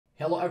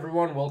Hello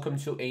everyone, welcome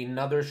to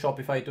another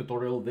Shopify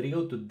tutorial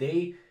video.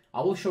 Today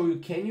I will show you,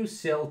 can you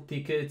sell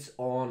tickets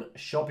on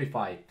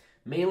Shopify?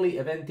 Mainly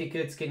event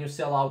tickets. Can you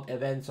sell out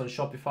events on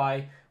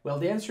Shopify? Well,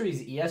 the answer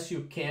is yes,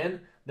 you can.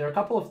 There are a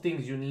couple of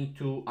things you need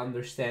to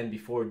understand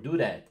before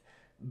doing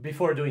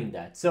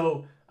that.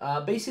 So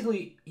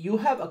basically you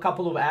have a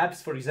couple of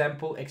apps. For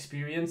example,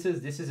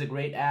 experiences. This is a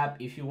great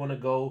app if you want to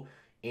go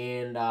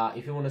and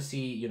if you want to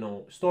see,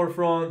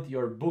 storefront,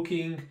 your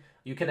booking.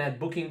 You can add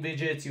booking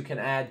widgets. You can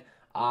add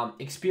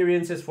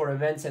experiences for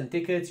events and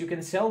tickets. You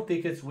can sell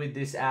tickets with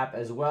this app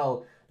as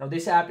well. Now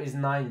this app is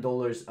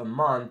 $9 a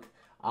month.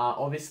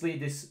 Obviously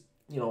this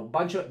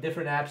bunch of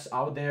different apps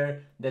out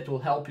there that will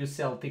help you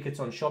sell tickets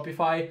on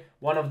Shopify.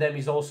 One of them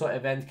is also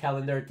event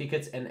calendar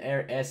tickets and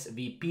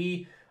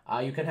RSVP.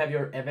 You can have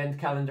your event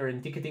calendar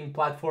and ticketing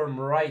platform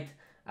right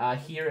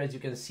here. As you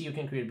can see, you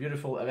can create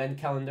beautiful event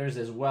calendars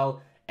as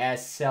well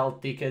as sell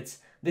tickets.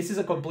 This is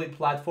a complete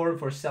platform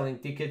for selling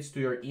tickets to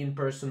your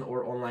in-person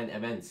or online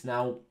events.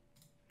 Now,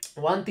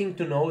 one thing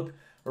to note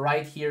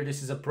right here,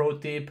 this is a pro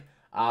tip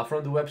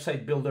from the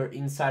website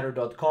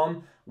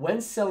builderinsider.com. When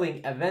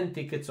selling event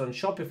tickets on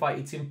Shopify,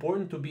 it's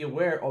important to be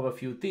aware of a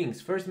few things.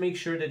 First, make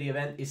sure that the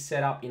event is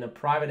set up in a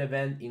private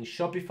event in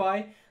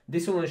Shopify.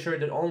 This will ensure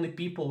that only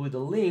people with a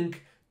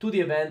link to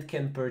the event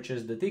can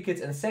purchase the tickets.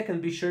 And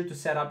second, be sure to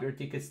set up your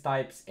tickets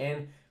types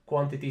and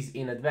quantities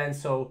in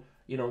advance, so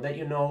that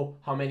you know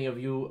how many of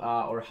you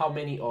or how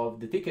many of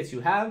the tickets you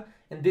have,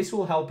 and this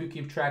will help you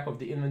keep track of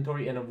the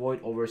inventory and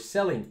avoid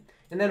overselling.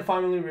 And then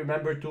finally,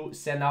 remember to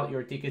send out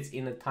your tickets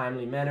in a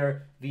timely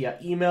manner via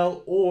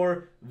email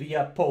or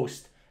via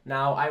post.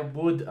 Now, I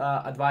would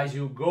advise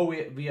you go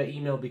via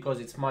email because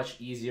it's much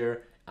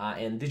easier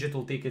and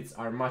digital tickets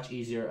are much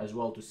easier as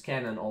well to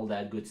scan and all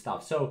that good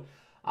stuff. So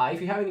if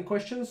you have any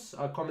questions,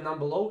 comment down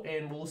below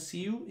and we'll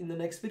see you in the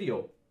next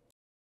video.